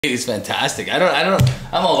It's fantastic. I'm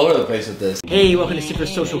all over the place with this. Hey, welcome to Super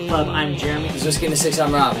Social Club. I'm Jeremy. This is Whisky in the 6,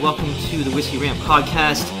 I'm Rob. Welcome to the Whisky Rant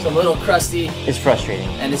Podcast. It's a little crusty. It's frustrating.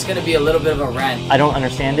 And it's gonna be a little bit of a rant. I don't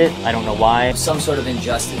understand it. I don't know why. Some sort of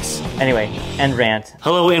injustice. Anyway, end rant.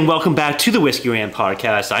 Hello and welcome back to the Whisky Rant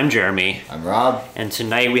Podcast. I'm Jeremy. I'm Rob. And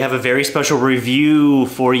tonight we have a very special review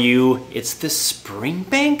for you. It's the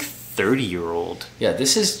Springbank 30-year-old. Yeah,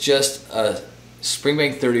 this is just a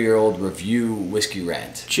Springbank 30-year-old review whiskey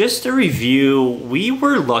rant. Just a review. We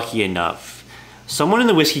were lucky enough. Someone in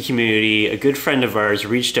the whiskey community, a good friend of ours,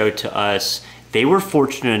 reached out to us. They were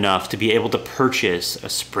fortunate enough to be able to purchase a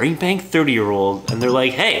Springbank 30-year-old, and they're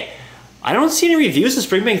like, hey, I don't see any reviews of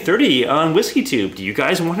Springbank 30 on WhiskeyTube. Do you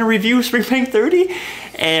guys want to review Springbank 30?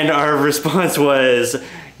 And our response was,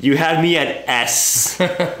 you had me at S.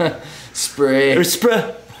 Spray. Or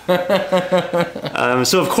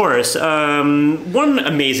so of course, one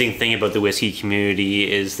amazing thing about the whiskey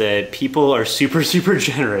community is that people are super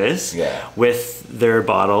generous with their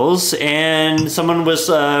bottles, and someone was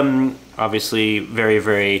obviously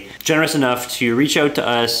very generous enough to reach out to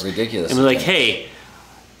us. Ridiculous. And be like, hey,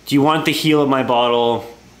 do you want the heel of my bottle?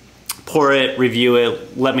 Pour it, review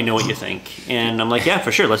it, let me know what you think. And I'm like, yeah,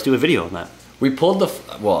 for sure, let's do a video on that.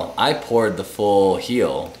 I poured the full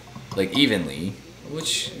heel, like evenly.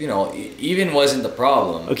 Which, you know, even wasn't the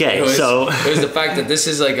problem. Okay, it was the fact that this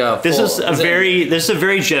is like a this is a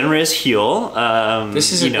very generous heel.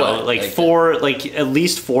 This is, you know, at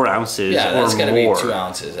least 4 ounces. Yeah, that's gotta more. be 2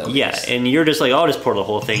 ounces. At least. And you're just like, oh, I'll just pour the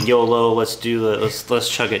whole thing. YOLO, let's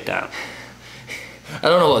chug it down. I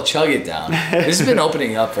don't know about chug it down. This has been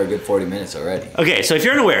opening up for a good 40 minutes already. Okay, so if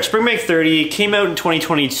you're unaware, Springbank 30 came out in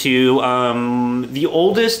 2022. The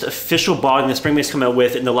oldest official bottling that Springbank's come out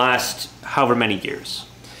with in the last however many years.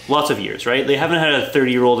 Lots of years, right? They haven't had a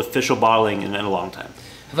 30-year-old official bottling in a long time.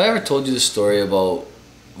 Have I ever told you the story about,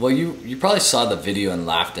 well, you probably saw the video and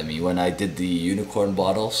laughed at me when I did the unicorn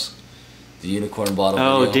bottles. The unicorn bottle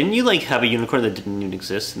video. Didn't you like have a unicorn that didn't even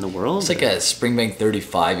exist in the world? It's like a Springbank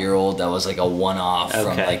 35-year-old that was like a one-off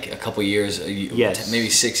from like a couple years, maybe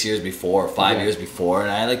 6 years before, or 5 years before, and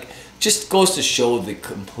I like just goes to show the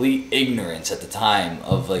complete ignorance at the time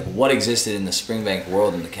of like what existed in the Springbank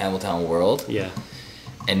world and the Campbelltown world. Yeah.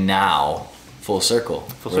 And now, full circle.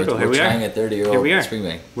 Here we are. We're trying a 30-year-old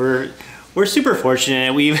Springbank. We're super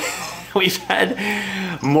fortunate. We've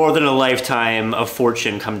had more than a lifetime of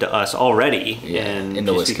fortune come to us already, and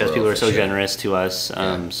just because people are so generous to us,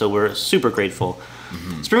 so we're super grateful.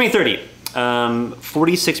 Springbank 30, 46%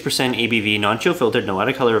 ABV, non-chill filtered, no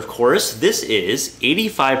added color, of course. This is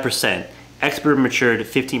 85% Ex-Bourbon matured,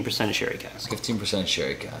 15% sherry cask. 15%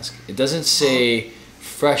 sherry cask. It doesn't say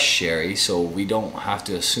fresh sherry, so we don't have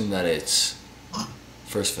to assume that it's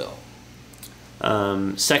first fill.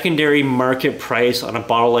 Secondary market price on a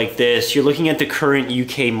bottle like this, you're looking at the current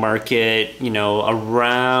UK market, you know,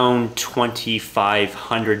 around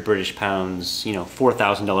 2,500 British pounds, you know,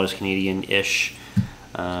 $4,000 Canadian-ish.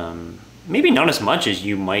 Maybe not as much as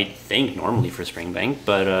you might think normally for Springbank,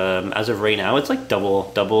 but as of right now, it's like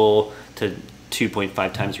double to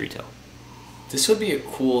 2.5 times retail. This would be a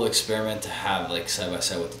cool experiment to have like side by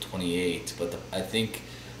side with the 28, but I think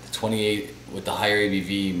the 28 with the higher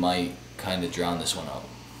ABV might kind of drown this one out.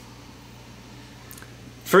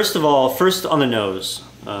 First of all, first on the nose,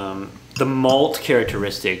 the malt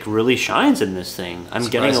characteristic really shines in this thing. I'm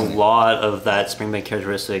getting a lot of that Springbank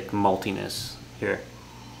characteristic maltiness here.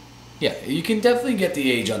 Yeah, you can definitely get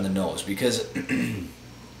the age on the nose because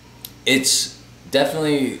it's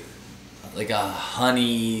definitely like a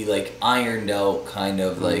honey, like ironed out kind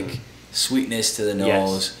of like sweetness to the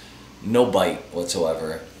nose. No bite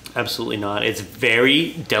whatsoever. Absolutely not. It's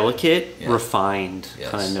very delicate, refined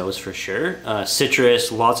kind of nose for sure.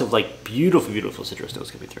 Citrus, lots of like beautiful citrus notes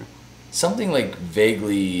coming through. Something like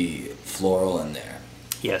vaguely floral in there.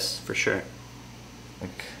 Yes, for sure.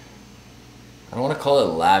 Like, I don't want to call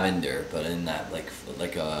it lavender, but in that like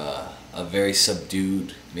a very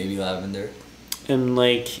subdued maybe lavender. And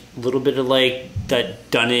like a little bit of like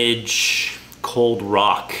that Dunnage cold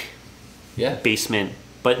rock basement,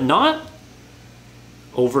 but not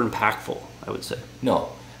over impactful, I would say. No,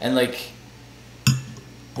 and like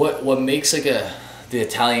what makes like the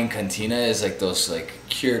Italian cantina is like those like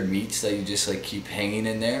cured meats that you just like keep hanging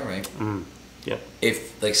in there, right? Yep.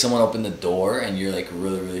 If like someone opened the door and you're like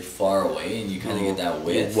really far away and you kind of get that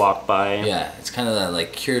width, walk by. Yeah, it's kind of that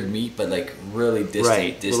like cured meat, but like really distant.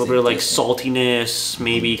 Right. A little bit of like saltiness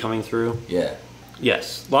maybe coming through. Yeah.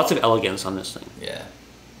 Yes. Lots of elegance on this thing. Yeah.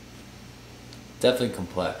 Definitely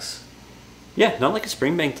complex. Yeah, not like a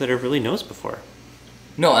Springbank that I've really noticed before.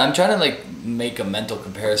 No, I'm trying to like make a mental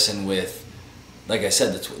comparison with like I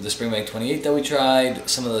said, the Springbank 28 that we tried,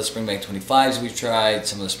 some of the Springbank 25s we've tried,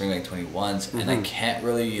 some of the Springbank 21s, and I can't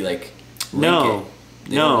really like link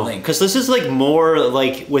it. No, because this is like more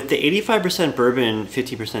like with the 85% bourbon,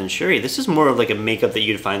 50% sherry. This is more of like a makeup that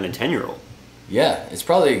you'd find in a 10-year-old. Yeah, it's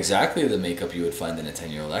probably exactly the makeup you would find in a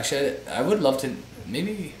 10-year-old. Actually, I would love to.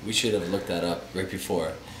 Maybe we should have looked that up right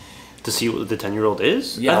before. To see what the 10-year-old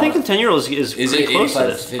is? Yeah, I think the 10-year-old is pretty close to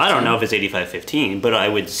this. 15? I don't know if it's 85-15, but I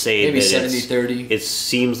would say maybe that 70-30. It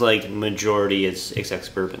seems like majority is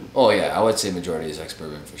ex-bourbon. Oh yeah, I would say majority is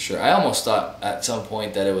ex-bourbon for sure. I almost thought at some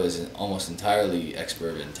point that it was almost entirely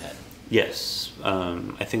ex-bourbon 10. Yes,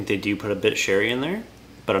 I think they do put a bit sherry in there,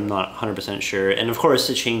 but I'm not 100% sure. And of course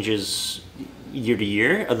it changes year to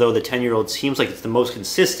year, although the 10-year-old seems like it's the most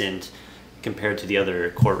consistent compared to the other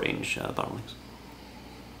core range bottlings.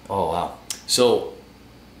 Oh wow. So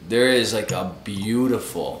there is like a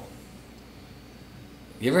beautiful,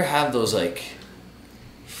 you ever have those like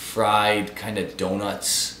fried kind of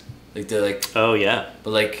donuts? Like they're like, oh yeah, but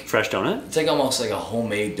like fresh donut? It's like almost like a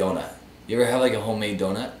homemade donut. You ever have like a homemade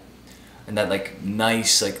donut? And that like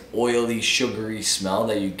nice like oily sugary smell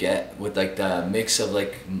that you get with like the mix of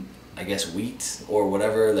like, I guess wheat or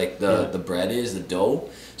whatever like the bread is, the dough.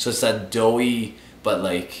 So it's that doughy but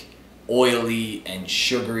like oily and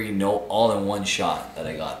sugary note all in one shot that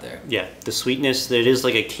I got there. Yeah, the sweetness, it is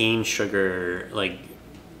like a cane sugar, like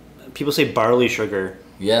people say barley sugar.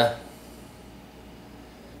 Yeah.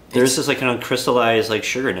 There's this like kind of crystallized like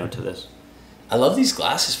sugar note to this. I love these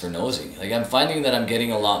glasses for nosing. Like I'm finding that I'm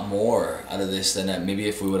getting a lot more out of this than maybe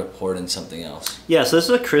if we would have poured in something else. Yeah, so this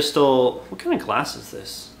is a crystal, what kind of glass is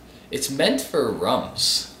this? It's meant for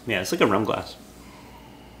rums. Yeah, it's like a rum glass.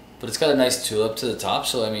 But it's got a nice tulip to the top,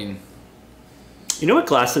 so I mean... You know what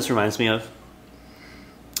glass this reminds me of?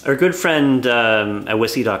 Our good friend at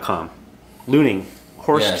whiskey.com, Looning,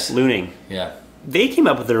 Horst Looning. Yeah. They came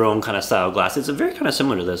up with their own kind of style glass. It's very kind of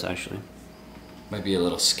similar to this, actually. Might be a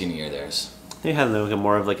little skinnier theirs. They have like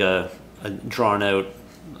more of like a drawn out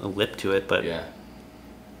lip to it, but yeah.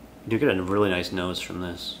 You do get a really nice nose from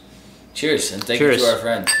this. Cheers, and thank you to our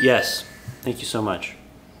friend. Yes, thank you so much.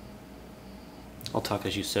 I'll talk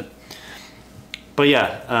as you sip. But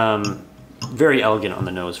yeah, very elegant on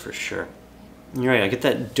the nose for sure. You're right, I get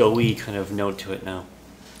that doughy kind of note to it now.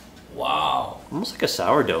 Wow. Almost like a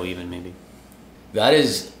sourdough even, maybe. That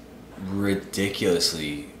is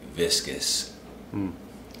ridiculously viscous. Mm.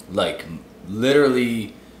 Like,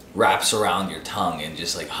 literally wraps around your tongue and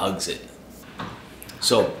just like hugs it.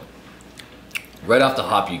 So, right off the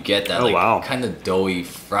hop you get that kind of doughy,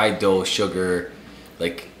 fried dough, sugar,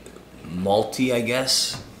 like malty, I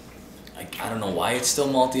guess. I don't know why it's still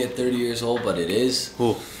malty at 30 years old, but it is.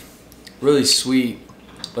 Ooh. Really sweet,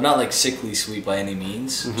 but not like sickly sweet by any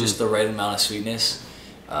means. Mm-hmm. Just the right amount of sweetness.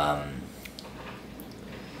 Yeah,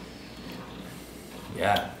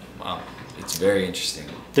 wow. It's very interesting.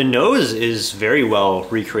 The nose is very well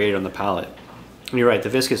recreated on the palate. And you're right, the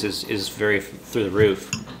viscous is very through the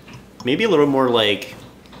roof. Maybe a little more like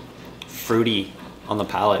fruity on the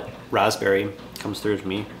palate. Raspberry comes through to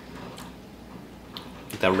me.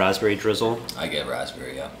 That raspberry drizzle. I get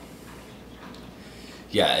raspberry, yeah.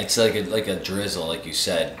 Yeah, it's like a drizzle, like you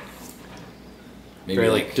said. Maybe very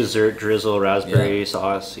like dessert drizzle, raspberry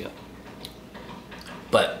sauce, yeah.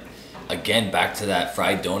 But again, back to that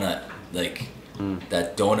fried donut, like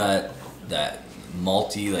that donut, that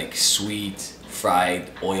malty, like sweet,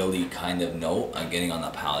 fried, oily kind of note I'm getting on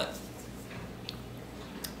the palate.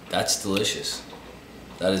 That's delicious.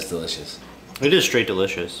 That is delicious. It is straight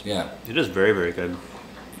delicious. Yeah. It is very, very good.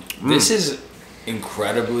 This is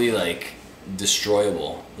incredibly like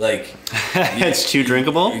destroyable. Like it's too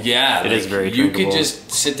drinkable. Yeah, it is very drinkable. You could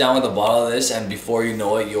just sit down with a bottle of this, and before you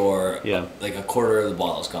know it, you're like a quarter of the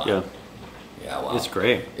bottle's gone. Yeah. Yeah. Wow. It's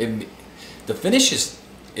great. The finish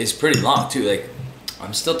is pretty long too. Like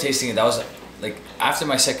I'm still tasting it. That was like after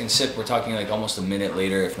my second sip. We're talking like almost a minute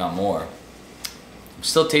later, if not more. I'm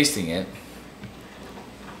still tasting it.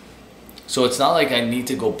 So it's not like I need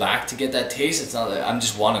to go back to get that taste. It's not like I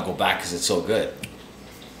just want to go back because it's so good.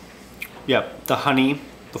 Yeah, the honey,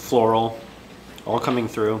 the floral, all coming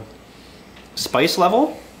through. Spice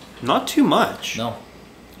level, not too much. No.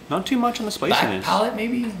 Not too much on the spiciness. Back palate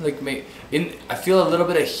maybe? Like I feel a little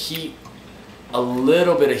bit of heat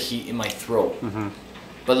in my throat. Mm-hmm.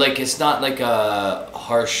 But like it's not like a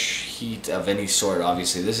harsh heat of any sort,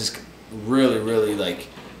 obviously. This is really, really like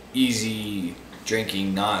easy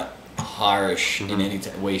drinking, not harsh in any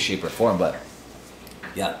way, shape, or form, but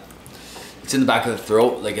yeah, it's in the back of the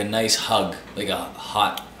throat, like a nice hug, like a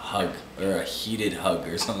hot hug or a heated hug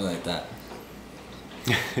or something like that.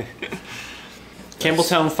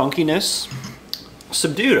 Campbelltown funkiness,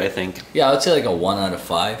 subdued, I think. Yeah, I would say like a 1 out of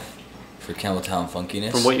 5 for Campbelltown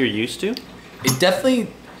funkiness. From what you're used to? It definitely...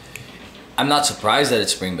 I'm not surprised that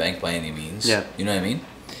it's Springbank by any means. Yeah. You know what I mean?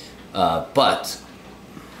 But...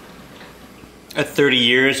 At 30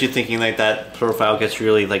 years, you're thinking like that profile gets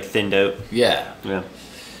really like thinned out. Yeah. Yeah.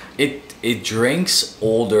 It drinks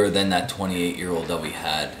older than that 28-year-old that we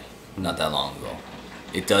had not that long ago.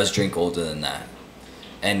 It does drink older than that.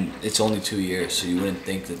 And it's only 2 years, so you wouldn't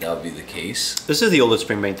think that that would be the case. This is the oldest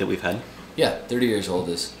Springbank that we've had. Yeah, 30 years old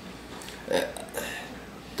is...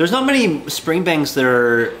 There's not many Springbanks that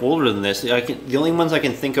are older than this. The only ones I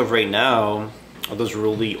can think of right now are those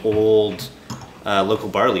really old local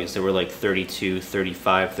barleys. They were like 32,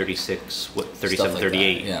 35, 36, 37, like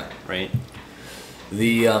 38. That, yeah. Right?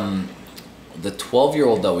 The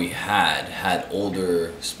 12-year-old that we had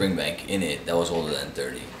older Springbank in it that was older than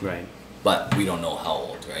 30. Right. But we don't know how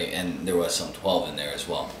old, right? And there was some 12 in there as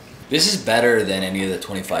well. This is better than any of the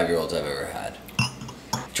 25-year-olds I've ever had.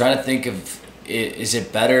 I'm trying to think of, is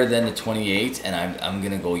it better than the 28? And I'm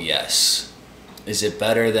going to go yes. Is it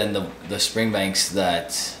better than the Springbanks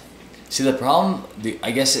that... See, the problem,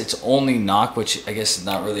 I guess its only knock, which I guess is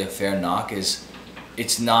not really a fair knock, is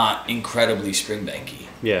it's not incredibly Springbanky.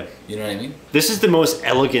 Yeah. You know what I mean? This is the most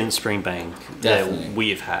elegant Springbank that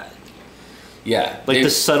we've had. Yeah. Like the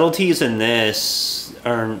subtleties in this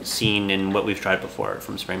aren't seen in what we've tried before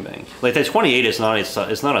from Springbank. Like the 28 is not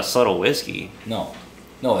a subtle whiskey. No,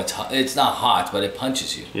 it's not hot, but it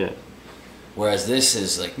punches you. Yeah. Whereas this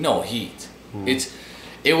is like no heat.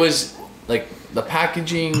 It was like the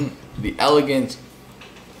packaging, the elegance.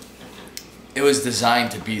 It was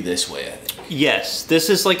designed to be this way, I think. Yes,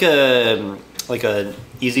 this is like a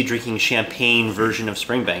easy drinking champagne version of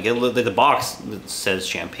Springbank. The box says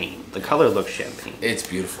champagne. The color looks champagne. It's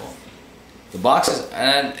beautiful. The box is,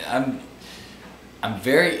 and I'm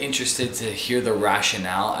very interested to hear the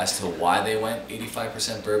rationale as to why they went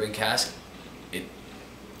 85% bourbon cask.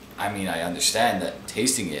 I mean, I understand that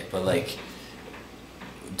tasting it, but like,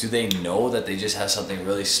 do they know that they just have something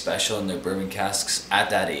really special in their bourbon casks at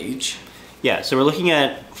that age? Yeah, so we're looking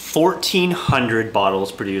at 1,400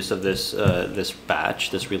 bottles produced of this this batch,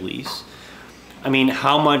 this release. I mean,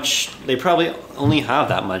 how much? They probably only have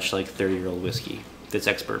that much, like 30-year-old whiskey that's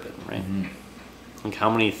ex-bourbon, right? Mm-hmm. Like, how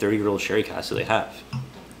many 30-year-old sherry casks do they have?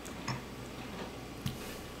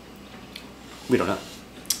 We don't know.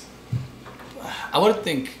 I would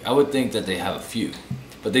think that they have a few,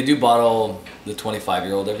 but they do bottle the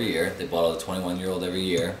 25-year-old every year. They bottle the 21-year-old every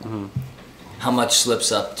year. Mm-hmm. How much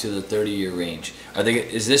slips up to the 30-year range?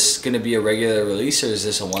 Is this going to be a regular release or is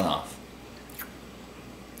this a one-off?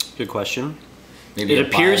 Good question. Maybe it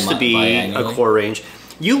appears to be a core range.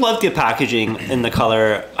 You love the packaging and the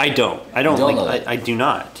color. I don't. I do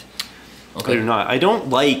not. Okay. I do not. I don't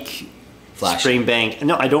like Springbank.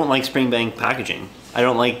 No, I don't like Springbank packaging. I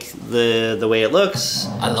don't like the way it looks.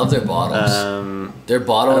 I love their bottles. Their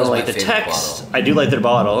bottle is my favorite text. bottle. I do like their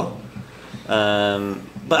bottle.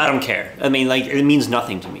 But I don't care. I mean, like, it means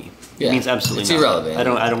nothing to me. Yeah, it means absolutely nothing. It's irrelevant.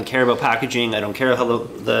 I don't care about packaging. I don't care how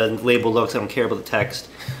the label looks. I don't care about the text.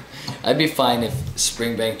 I'd be fine if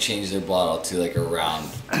Springbank changed their bottle to like a round.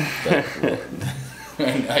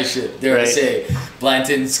 I should dare I say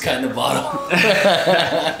Blanton's kind of bottle.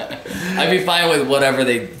 I'd be fine with whatever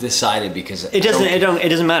they decided because it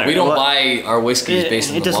doesn't matter. We don't buy our whiskeys based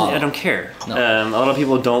on the bottle. I don't care. No. A lot of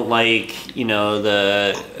people don't like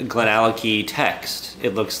the Glenallachie text.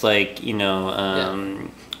 It looks like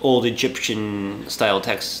old Egyptian style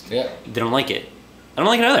text. Yeah. They don't like it. I don't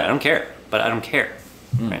like it either. I don't care. But I don't care.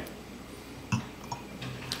 Right.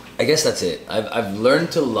 I guess that's it. I've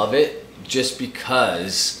learned to love it just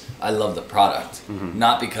because I love the product,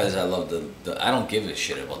 not because I love the. I don't give a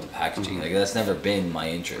shit about the packaging. Like that's never been my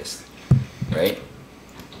interest, right?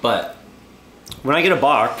 But when I get a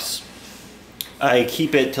box, I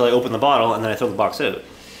keep it till I open the bottle and then I throw the box out.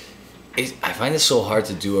 I find it so hard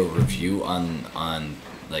to do a review on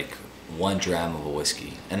like 1 dram of a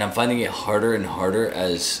whiskey, and I'm finding it harder and harder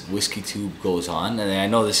as Whiskey Tube goes on. And I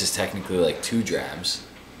know this is technically like 2 drams,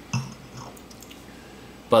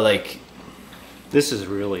 but like. This is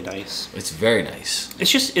really nice. It's very nice.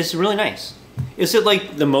 It's really nice. Is it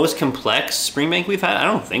like the most complex Springbank we've had? I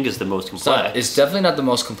don't think it's the most complex. It's definitely not the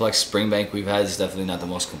most complex Springbank we've had. It's definitely not the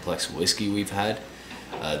most complex whiskey we've had.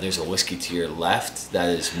 There's a whiskey to your left that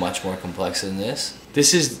is much more complex than this.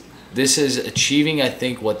 This is achieving, I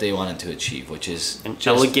think, what they wanted to achieve, which is an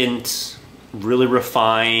elegant, really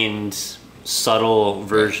refined, subtle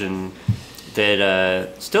version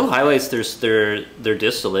that still highlights their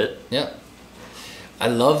distillate. Yeah. I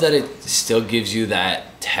love that it still gives you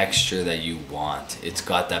that texture that you want. It's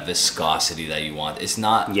got that viscosity that you want. It's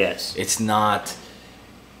not. Yes. It's not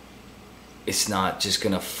just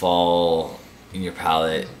gonna fall in your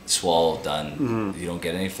palate, swallow, done. Mm-hmm. You don't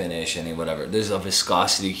get any finish, any whatever. There's a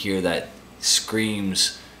viscosity here that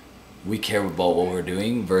screams, we care about what we're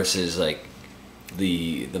doing, versus like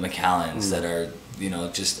the Macallans that are,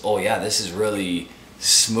 just, oh yeah, this is really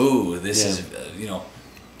smooth. This is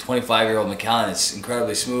 25-year-old Macallan. It's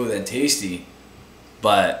incredibly smooth and tasty,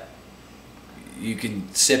 but you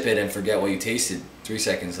can sip it and forget what you tasted 3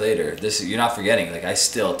 seconds later. You're not forgetting. Like, I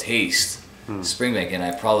still taste Springbank, and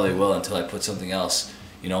I probably will until I put something else.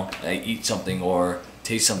 I eat something or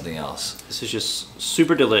taste something else. This is just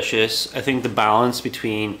super delicious. I think the balance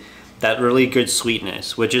between that really good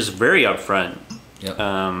sweetness, which is very upfront,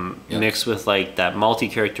 mixed with like that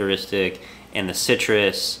malty characteristic and the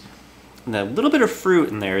citrus and a little bit of fruit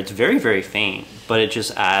in there. It's very, very faint, but it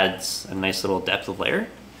just adds a nice little depth of layer.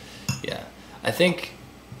 Yeah. I think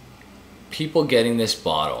people getting this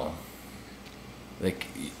bottle, like,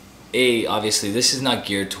 obviously this is not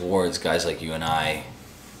geared towards guys like you and I.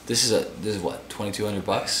 This is what,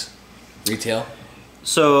 $2,200 retail?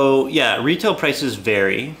 So yeah, retail prices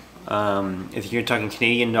vary. If you're talking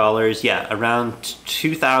Canadian dollars, around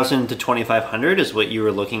 $2,000 to $2,500 is what you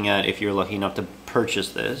were looking at if you're lucky enough to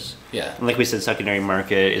purchase this. Yeah. And like we said, secondary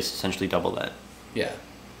market is essentially double that. Yeah.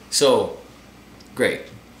 So, great.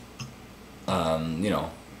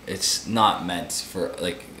 It's not meant for,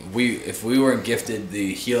 like, if we weren't gifted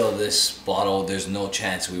the heel of this bottle, there's no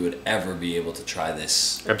chance we would ever be able to try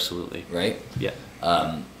this. Absolutely. Right? Yeah.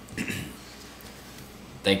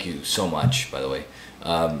 Thank you so much, by the way.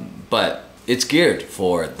 But it's geared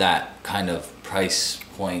for that kind of price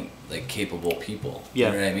point, like, capable people. Yeah.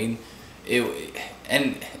 You know what I mean?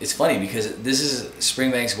 And it's funny because this is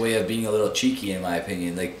Springbank's way of being a little cheeky, in my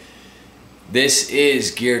opinion. Like, this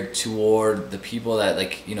is geared toward the people that,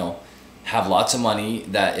 like, have lots of money,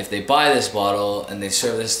 that if they buy this bottle and they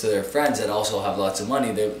serve this to their friends that also have lots of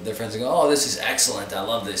money, their friends go, oh, this is excellent, I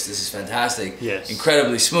love this is fantastic, yes,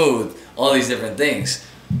 incredibly smooth, all these different things.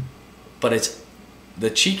 But the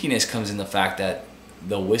cheekiness comes in the fact that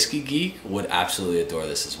the whiskey geek would absolutely adore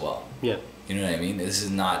this as well. Yeah. You know what I mean? This is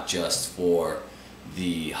not just for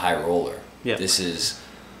the high roller. Yeah. This is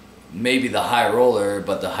maybe the high roller,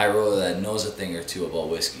 but the high roller that knows a thing or two about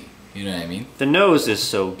whiskey. You know what I mean? The nose is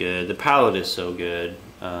so good. The palate is so good.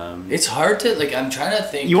 It's hard to, like, I'm trying to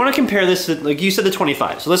think. You want to compare this to, like you said, the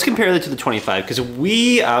 25. So let's compare that to the 25, because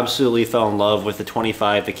we absolutely fell in love with the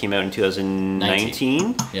 25 that came out in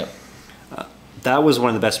 2019. Yep. That was one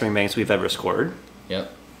of the best Springbanks we've ever scored.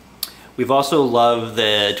 Yep. We've also loved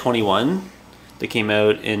the 21 that came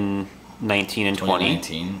out in 19 and 20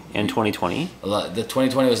 and 2020. The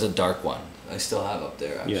 2020 was the dark one. I still have up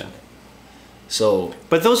there, actually. Yeah. So,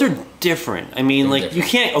 but those are different. I mean, like, different. You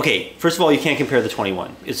can't. Okay, first of all, you can't compare the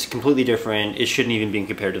 21. It's completely different. It shouldn't even be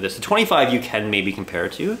compared to this. The 25 you can maybe compare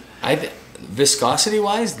to. Viscosity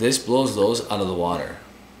wise, this blows those out of the water.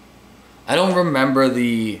 I don't remember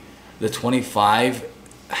the 25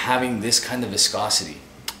 having this kind of viscosity.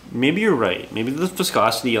 Maybe you're right. Maybe the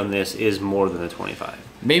viscosity on this is more than the 25.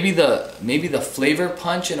 Maybe the flavor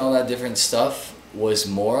punch and all that different stuff was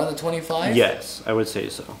more on the 25. Yes, I would say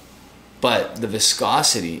so. But the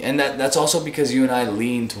viscosity, and that's also because you and I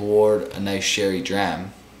lean toward a nice sherry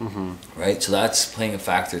dram, right? So that's playing a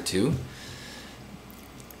factor too.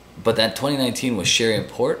 But that 2019 was sherry and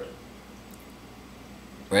port,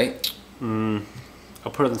 right?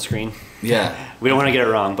 I'll put it on the screen. Yeah. We don't want to get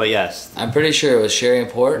it wrong, but yes. I'm pretty sure it was sherry and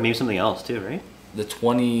port. Maybe something else too, right? The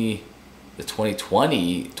 2020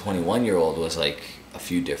 21-year-old was like a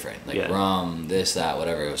few different, like rum, this, that,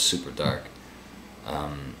 whatever. It was super dark.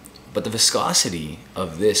 But the viscosity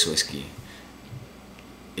of this whiskey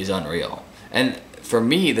is unreal. And for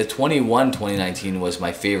me, the 2019 was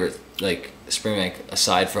my favorite, like, Springbank,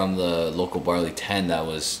 aside from the local barley 10 that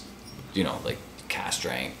was, like, cast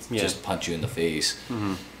strength, just punch you in the face.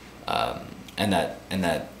 And that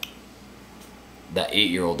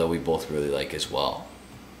 8-year-old that we both really like as well.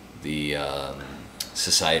 The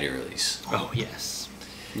Society release. Oh, yes.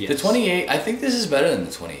 The 28, I think this is better than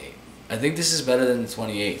the 28. I think this is better than the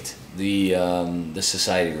 28, the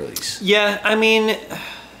Society release. Yeah, I mean,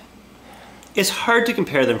 it's hard to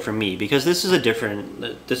compare them for me because this is a different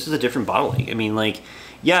bottling. I mean, like,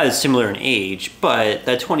 yeah, it's similar in age, but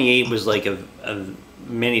that 28 was like of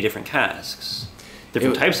many different casks,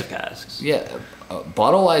 different types of casks. Yeah,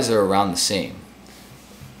 bottle wise, they're around the same.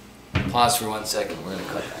 Pause for 1 second. We're gonna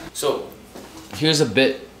cut that. So, here's a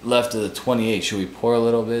bit left of the 28. Should we pour a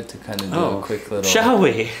little bit to kind of do a quick little... Shall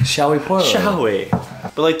we? Shall we pour a little? Shall we?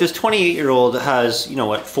 But like this 28-year-old has,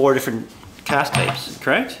 4 different cask types,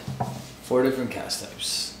 correct? 4 different cask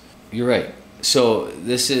types. You're right. So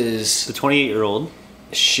this is... The 28-year-old.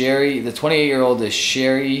 Sherry. The 28-year-old is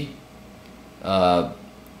sherry,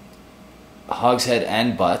 hogshead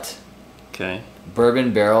and butt. Okay.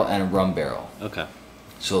 Bourbon barrel and rum barrel. Okay.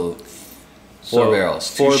 So 4 barrels.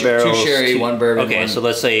 4 barrels. 2 sherry, 1 bourbon. Okay, so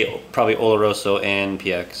let's say probably Oloroso and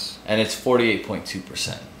PX. And it's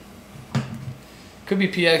 48.2%. Could be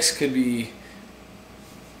PX, could be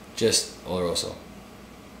just Oloroso.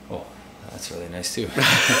 Oh, that's really nice too.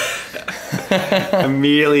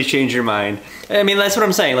 Immediately change your mind. I mean, that's what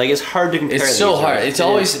I'm saying. Like, it's hard to compare. It's so hard. It's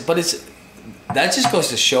always, but it's that just goes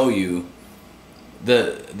to show you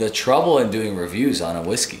the trouble in doing reviews on a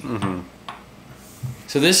whiskey. Mm-hmm.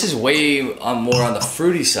 So this is way more on the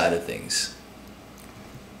fruity side of things.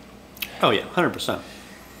 Oh yeah, 100%.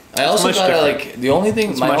 I also gotta like the only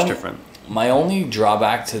thing. It's much different. My only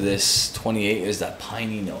drawback to this 28 is that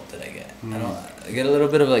piney note that I get. I get a little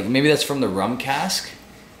bit of like maybe that's from the rum cask.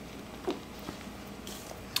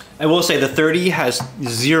 I will say the 30 has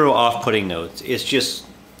 0 off-putting notes. It's just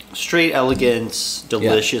straight elegance,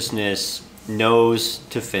 deliciousness, nose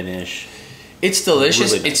to finish. It's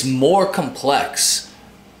delicious. Really nice. It's more complex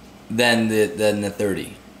than the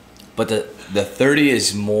 30, but the 30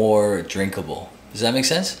 is more drinkable. Does that make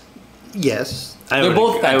sense? Yes, They're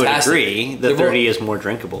both fantastic. I would agree. The 30 is more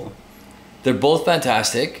drinkable. They're both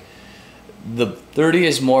fantastic. The 30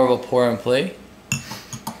 is more of a pour and play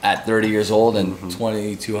at 30 years old and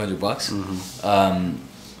 $2,200. Mm-hmm.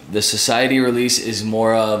 The Society release is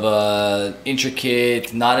more of a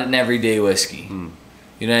intricate, not an everyday whiskey. Mm.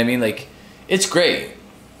 You know what I mean? Like, it's great.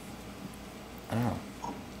 I don't know.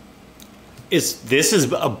 This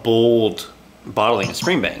is a bold bottling of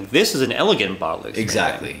Springbank. This is an elegant bottling.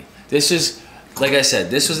 Exactly. This is, like I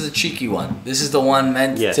said, this was the cheeky one. This is the one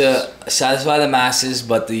meant to satisfy the masses,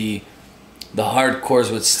 but the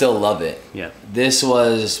hardcores would still love it. Yeah. This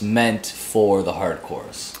was meant for the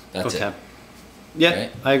hardcores. That's it. Yeah,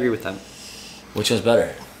 right? I agree with that. Which one's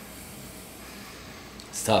better?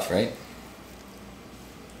 It's tough, right?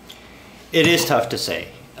 It is tough to say.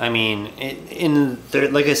 I mean,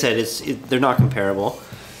 like I said, they're not comparable.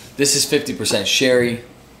 This is 50% sherry.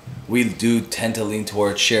 We do tend to lean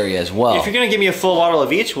towards sherry as well. If you're going to give me a full bottle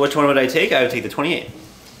of each, which one would I take? I would take the 28.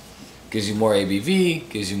 Gives you more ABV,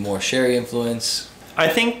 gives you more sherry influence. I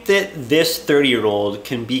think that this 30-year-old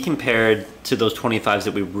can be compared to those 25s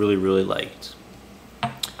that we really, really liked.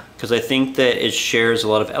 Because I think that it shares a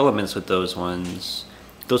lot of elements with those ones.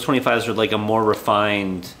 Those 25s are like a more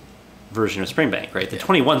refined version of Springbank, right? The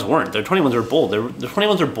 21s weren't. The 21s are bold. The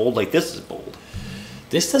 21s are bold like this is bold.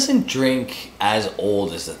 This doesn't drink as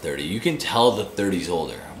old as the 30. You can tell the 30's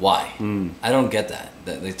older. Why? I don't get that.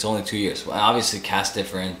 It's only 2 years. Well, obviously, cask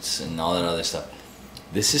difference and all that other stuff.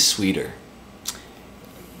 This is sweeter.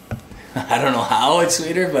 I don't know how it's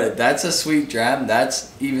sweeter, but that's a sweet dram.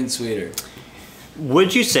 That's even sweeter.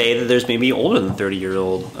 Would you say that there's maybe older than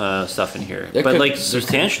 30-year-old stuff in here?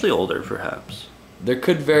 Substantially older, perhaps. There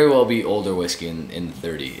could very well be older whiskey in the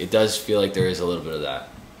 30. It does feel like there is a little bit of that.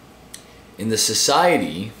 In the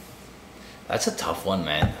Society, that's a tough one,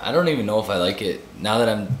 man. I don't even know if I like it now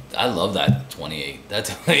that I love that 28. That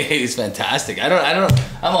 28 is fantastic. I'm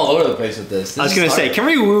all over the place with this. I was going to say, can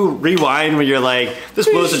we rewind when you're like, this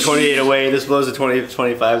blows the 28 away, this blows the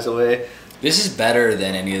 25s away? This is better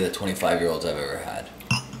than any of the 25-year-olds I've ever had.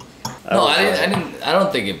 I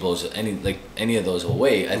don't think it blows any of those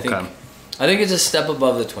away. I think it's a step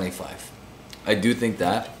above the 25. I do think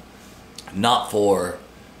that. Not for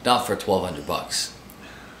 $1,200.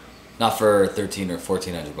 Not for $1,300 or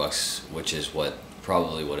 $1,400, which is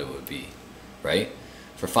probably what it would be, right?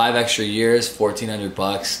 For 5 extra years,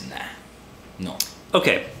 $1,400, nah, no.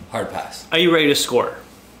 Okay. Hard pass. Are you ready to score?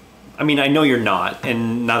 I mean, I know you're not,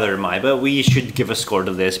 and neither am I, but we should give a score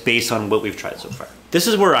to this based on what we've tried so far. This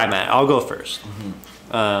is where I'm at. I'll go first.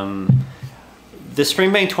 Mm-hmm. The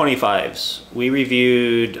Springbank 25s, we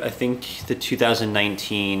reviewed, I think, the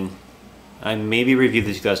 2019. I maybe reviewed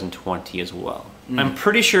the 2020 as well. I'm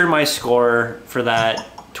pretty sure my score for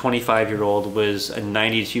that 25-year-old was a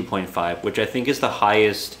 92.5, which I think is the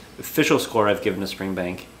highest official score I've given to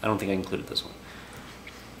Springbank. I don't think I included this one.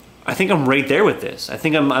 I think I'm right there with this. I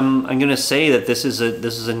think I'm going to say that this is a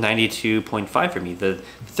 92.5 for me. The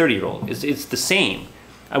 30-year-old it's the same.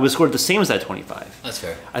 I would score the same as that 25. That's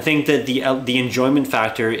fair. I think that the enjoyment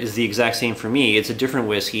factor is the exact same for me. It's a different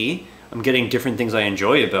whiskey. I'm getting different things I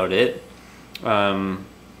enjoy about it.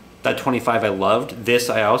 That 25 I loved. This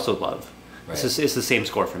I also love. Right. It's the same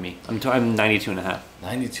score for me. I'm 92 and a half.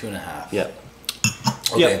 92 and a half. Yeah.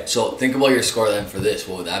 Okay, so think about your score then for this.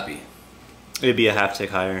 What would that be? It'd be a half tick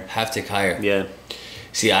higher. Half tick higher. Yeah.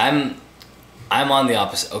 See, I'm on the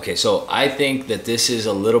opposite. Okay, so I think that this is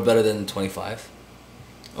a little better than 25.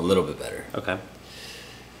 A little bit better. Okay.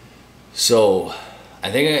 So,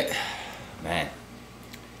 I think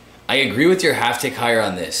I agree with your half tick higher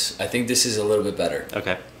on this. I think this is a little bit better.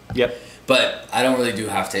 Okay. Yep. But I don't really do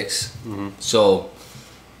half ticks. So,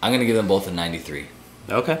 I'm going to give them both a 93.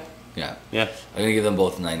 Okay. Yeah. Yeah. I'm going to give them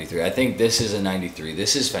both a 93. I think this is a 93.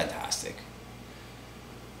 This is fantastic.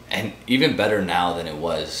 And even better now than it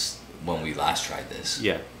was when we last tried this.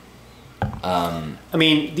 Yeah. I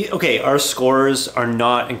mean, our scores are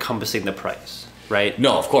not encompassing the price, right?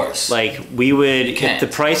 No, of course. Like, we would, if the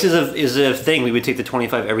price is a thing, we would take the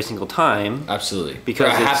 25 every single time. Absolutely.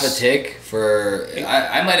 Because for a half a tick,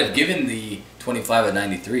 I might have given the 25 a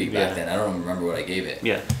 93 back then. I don't remember what I gave it.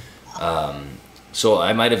 Yeah. So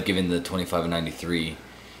I might have given the 25 a 93.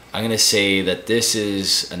 I'm going to say that this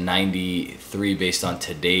is a 93 based on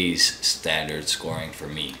today's standard scoring for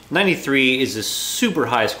me. 93 is a super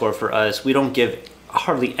high score for us. We don't give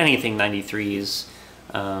hardly anything 93s.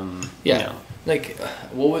 Like,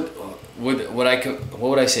 what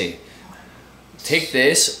would I say? Take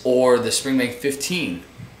this or the Springbank 15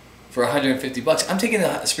 for $150. I'm taking the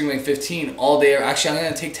Springbank 15 all day. Actually, I'm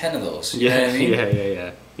going to take 10 of those. You know what I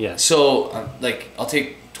mean? Yeah. So, I'll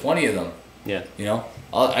take 20 of them. Yeah. You know?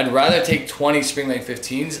 I'd rather take 20 Springbank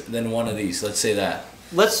 15s than one of these. Let's say that.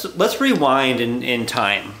 Let's rewind in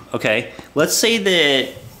time, okay? Let's say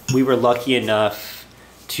that we were lucky enough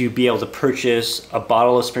to be able to purchase a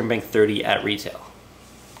bottle of Springbank 30 at retail.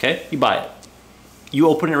 Okay? You buy it. You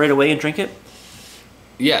open it right away and drink it?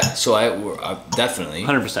 Yeah, so I definitely.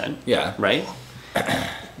 100%. Yeah. Right?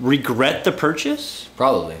 Regret the purchase?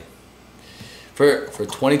 Probably. For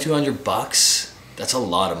 $2,200, that's a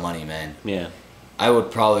lot of money, man. Yeah. I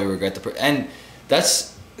would probably regret and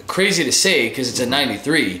that's crazy to say because it's a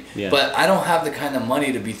 93. Yeah. But I don't have the kind of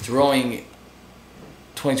money to be throwing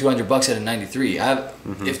 $2,200 at a 93.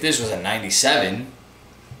 If this was a 97,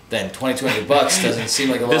 then $2,200 doesn't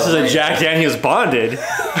seem like a lot. This is a Jack Daniel's bonded.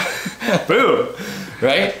 Boom.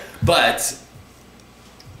 Right? But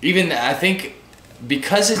even I think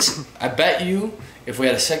because I bet you if we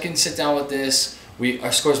had a second sit down with this,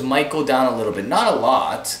 our scores might go down a little bit, not a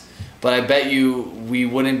lot. But I bet you we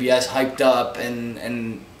wouldn't be as hyped up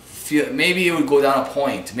and feel, maybe it would go down a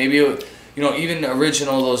point. Maybe it would, even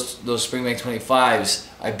original those Springbank 25s,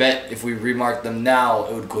 I bet if we remarked them now,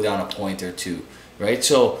 it would go down a point or two, right?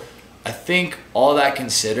 So I think all that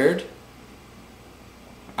considered,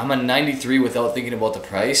 I'm a 93 without thinking about the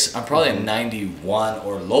price. I'm probably a 91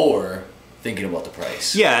 or lower thinking about the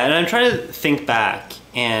price. Yeah, and I'm trying to think back,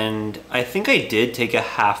 and I think I did take a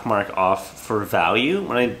half mark off for value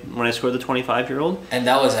when I scored the 25-year-old. And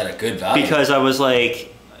that was at a good value. Because I was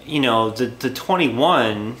like, the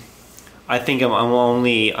 21, I think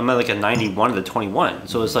I'm at like a 91 to the 21.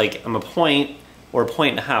 So it's like I'm a point or a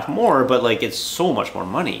point and a half more, but like it's so much more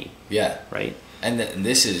money. Yeah. Right? And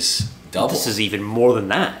this is double. This is even more than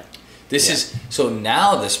that. This is so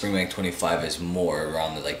now the Springbank 25 is more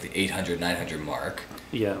around the 800 900 mark.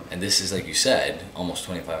 Yeah. And this is, like you said, almost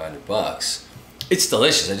 $2,500. It's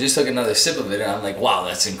delicious. I just took another sip of it and I'm like, wow,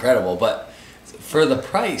 that's incredible. But for the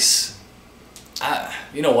price,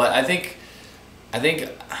 you know what? I think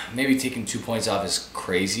maybe taking 2 points off is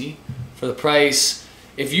crazy. For the price,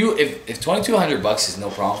 if $2,200 is no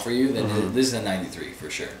problem for you, then this is a 93 for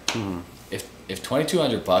sure. If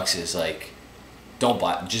 $2,200 is like, don't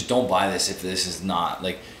buy this if this is not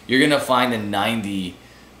like, you're gonna find a 90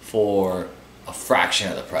 for a fraction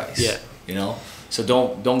of the price. Yeah. So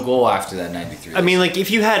don't go after that 93. I mean, like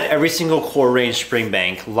if you had every single core range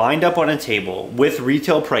Springbank lined up on a table with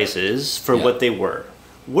retail prices for what they were,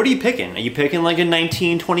 what are you picking? Are you picking like a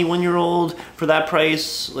 19, 21-year-old for that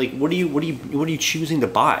price? Like what are you choosing to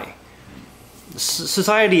buy?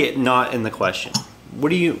 Society not in the question. What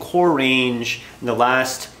do you core range in the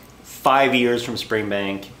last 5 years from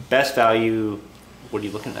Springbank, best value? What are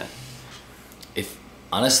you looking at? If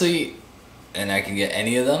honestly, and I can get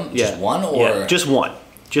any of them, just one or just one.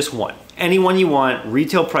 Any one you want,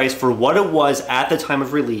 retail price for what it was at the time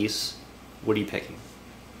of release. What are you picking?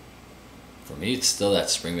 For me, it's still that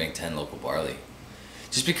Springbank 10 local barley.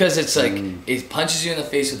 Just because it's like it punches you in the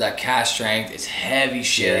face with that cask strength. It's heavy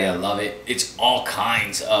sherry. I love it. It's all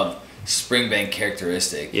kinds of Springbank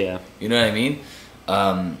characteristic. Yeah. You know what I mean?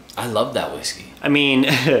 I love that whiskey. I mean,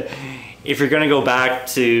 if you're gonna go back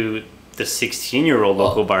to the 16-year-old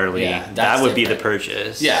local barley, yeah, that would be the different.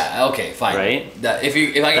 purchase. Yeah, okay, fine. Right? If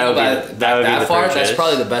I can go that far, purchase. that's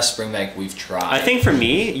probably the best Springbank we've tried. I think for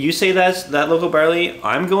me, you say that local barley,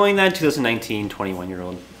 I'm going that 2019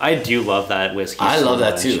 21-year-old. I do love that whiskey. I love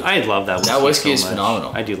that too. I love that whiskey. That whiskey is much.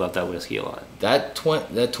 phenomenal. I do love that whiskey a lot. That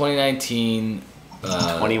 2019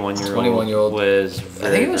 21-year-old was very,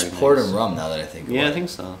 I think it was very port nice. and rum. Now that I think. Yeah, I think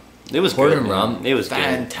so. It was port good, and rum. It was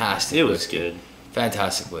fantastic. Good. It was whiskey. good.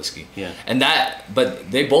 Fantastic whiskey. Yeah. And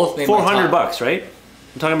but they both made $400, right?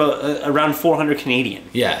 I'm talking about around 400 Canadian.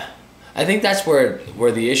 Yeah, I think that's where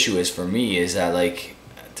the issue is for me, is that like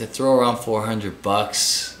to throw around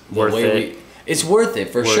 $400. Worth it. It's worth it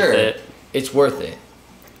for sure. It's worth it.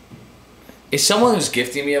 If someone was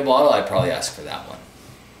gifting me a bottle, I'd probably ask for that one.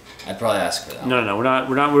 No, we're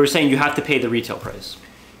not. We're saying you have to pay the retail price.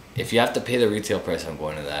 If you have to pay the retail price, I'm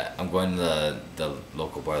going to that. I'm going to the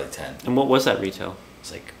local barley 10. And what was that retail?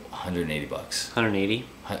 It's like $180. 180.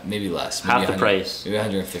 Maybe less. Half the price. Maybe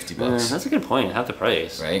 $150. That's a good point. Half the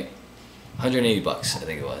price. Right. $180. I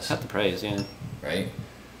think it was. Half the price. Yeah. Right.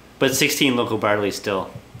 But 16 local barley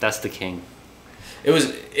still. That's the king. It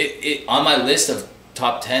was on my list of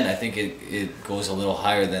top 10. I think it goes a little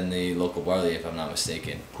higher than the local barley, if I'm not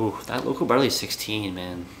mistaken. Ooh, that local barley 16,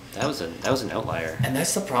 man. That was an outlier. And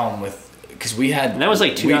that's the problem with, because we had. And that was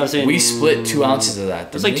like 2000. We split 2 ounces of that.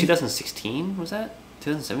 It was like 2016. Was that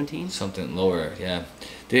 2017? Something lower, yeah.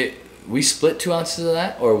 Did we split 2 ounces of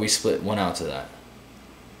that, or we split 1 ounce of that?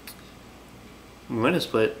 We might have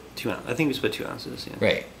split 2 ounces. I think we split 2 ounces. Yeah.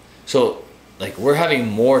 Right. So, like, we're having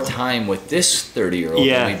more time with this 30-year-old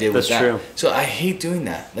than we did with that. True. So I hate doing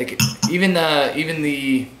that. Like, even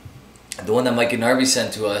the one that Mike and Narby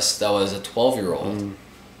sent to us, that was a 12-year-old,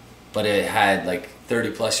 but it had like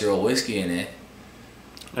 30-plus-year-old whiskey in it.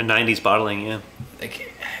 A 90s bottling, yeah.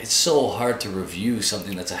 Like, it's so hard to review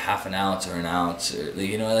something that's a half an ounce or an ounce, or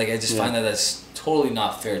like I just find that that's totally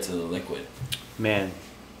not fair to the liquid. Man,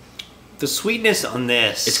 the sweetness on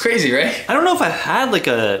this. It's crazy, right? I don't know if I've had like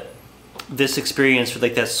this experience with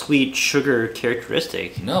like that sweet sugar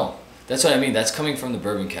characteristic. No, that's what I mean. That's coming from the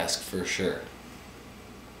bourbon cask for sure.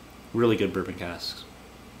 Really good bourbon casks.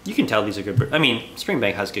 You can tell these are good. I mean,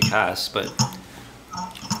 Springbank has good casks, but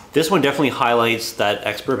this one definitely highlights that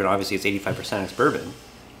Ex-Bourbon. Obviously, it's 85% Ex-Bourbon.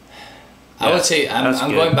 I would say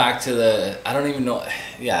I'm going back to I don't even know.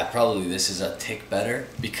 Yeah, probably this is a tick better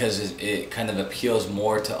because it kind of appeals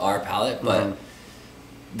more to our palate, but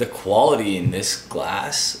the quality in this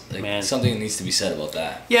glass, like, something needs to be said about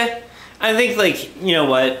that. Yeah, I think, like, you know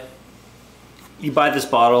what? You buy this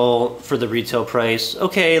bottle for the retail price.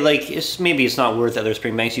 Okay, like, maybe it's not worth other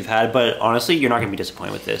Springbanks you've had, but honestly, you're not going to be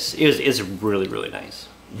disappointed with this. It's really, really nice.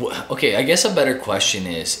 Okay, I guess a better question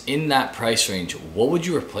is, in that price range, what would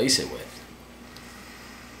you replace it with?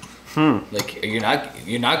 Like, you're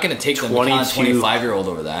not going to take the Macallan 25-year-old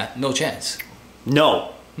over that. No chance.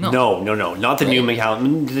 No. Not the new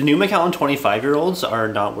Macallan. The new Macallan 25-year-olds are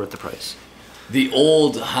not worth the price. The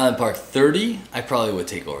old Highland Park 30, I probably would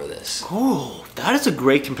take over this. Oh, that is a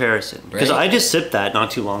great comparison. Because I just sipped that not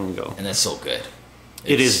too long ago. And that's so good.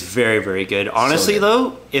 It is very, very good. Honestly,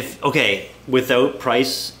 though, without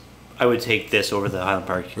price, I would take this over the Highland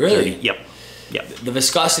Park 30. Really? Yep. The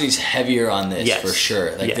viscosity is heavier on this, for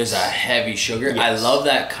sure. Like, there's a heavy sugar. Yes. I love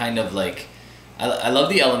that kind of, like, I love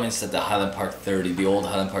the elements that the Highland Park 30, the old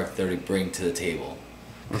Highland Park 30, bring to the table.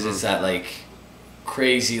 Because it's that, like,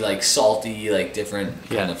 crazy, like, salty, like, different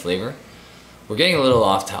kind of flavor. We're getting a little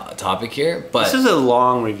off topic here, but this is a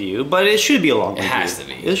long review, but it should be a long review. It has to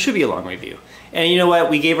be. It should be a long review. And you know what?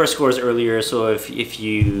 We gave our scores earlier, so if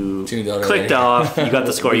you clicked off, you got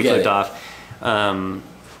the score you clicked off.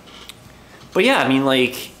 But yeah, I mean,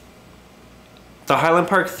 like, the Highland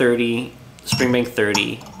Park 30, Springbank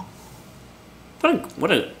 30.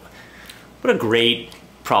 What a great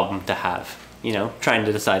problem to have. You know, trying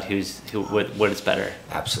to decide what is better.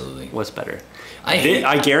 Absolutely. What's better?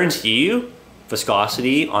 I guarantee you,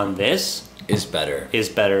 viscosity on this is better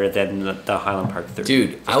than the Highland Park 30. Dude,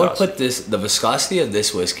 viscosity. I would put the viscosity of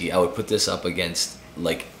this whiskey, I would put this up against,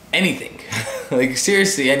 like, anything. Like,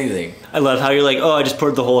 seriously, anything. I love how you're like, oh, I just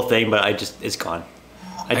poured the whole thing, but it's gone.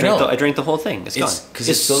 I drank the whole thing. It's gone. Because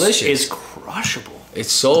it's delicious. It's crushable.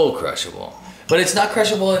 It's so crushable. But it's not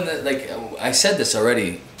crushable in the, like, I said this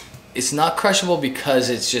already. It's not crushable because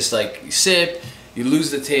it's just like, you sip, you lose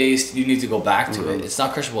the taste, you need to go back to it. It's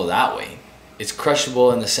not crushable that way. It's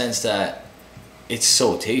crushable in the sense that it's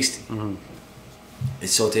so tasty.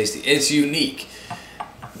 It's so tasty. It's unique.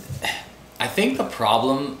 I think the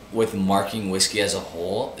problem with marking whiskey as a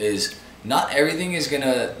whole is not everything is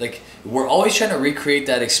gonna, like, we're always trying to recreate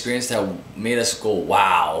that experience that made us go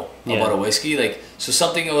wow about a whiskey. Like, so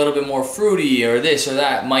something a little bit more fruity or this or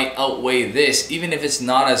that might outweigh this, even if it's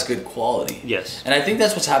not as good quality. Yes. And I think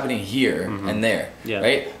that's what's happening here and there. Yeah.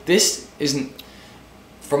 Right? This isn't,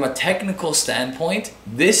 from a technical standpoint,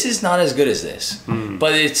 this is not as good as this.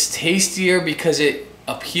 But it's tastier because it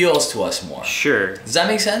appeals to us more. Sure. Does that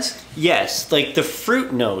make sense? Yes. Like, the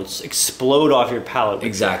fruit notes explode off your palate.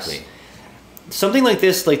 Exactly. This. Something like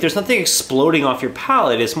this, like, there's nothing exploding off your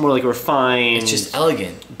palate. It's more like refined. It's just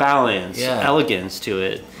elegant. Balance. Yeah. Elegance to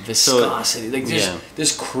it. Viscosity. So, like,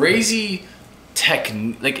 there's crazy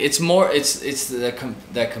like, it's more, it's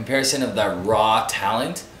that comparison of that raw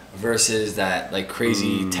talent versus that, like,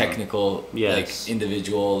 crazy technical, like,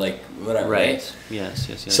 individual, like, whatever, right?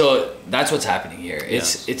 Yes. So that's what's happening here.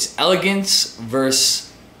 It's elegance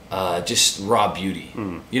versus just raw beauty.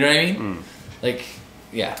 You know what I mean? Like,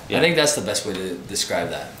 yeah, I think that's the best way to describe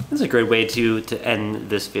that. That's a great way to end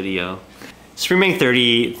this video. Springbank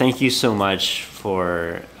 30, thank you so much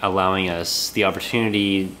for allowing us the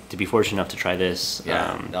opportunity to be fortunate enough to try this.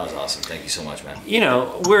 Yeah, that was awesome. Thank you so much, man. You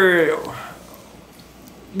know,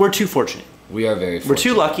 we're too fortunate. We are very fortunate. We're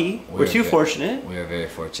too lucky. We're too fortunate. We are very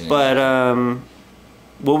fortunate. But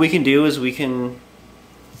what we can do is we can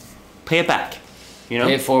pay it back. You know?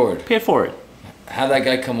 Pay it forward. Pay it forward. Have that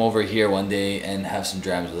guy come over here one day and have some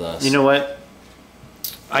drams with us. You know what?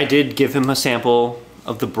 I did give him a sample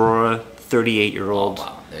of the Brora 38-year-old. Oh,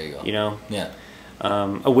 wow. There you go. You know? Yeah.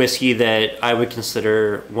 A whiskey that I would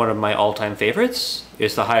consider one of my all-time favorites.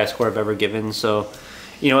 It's the highest score I've ever given. So,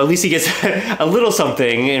 you know, at least he gets a little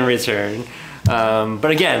something in return.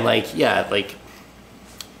 But again, like, yeah, like,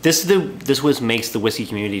 this what makes the whiskey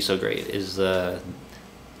community so great, is the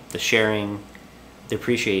sharing, the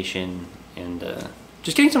appreciation, and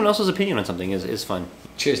just getting someone else's opinion on something is fun.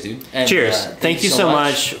 Cheers, dude. And, cheers. Thank you so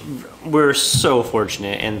much. We're so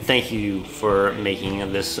fortunate, and thank you for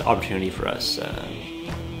making this opportunity for us.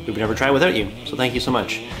 We would never try without you, so thank you so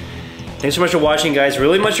much. Thanks so much for watching, guys.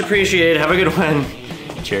 Really much appreciated. Have a good one.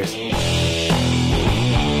 Cheers.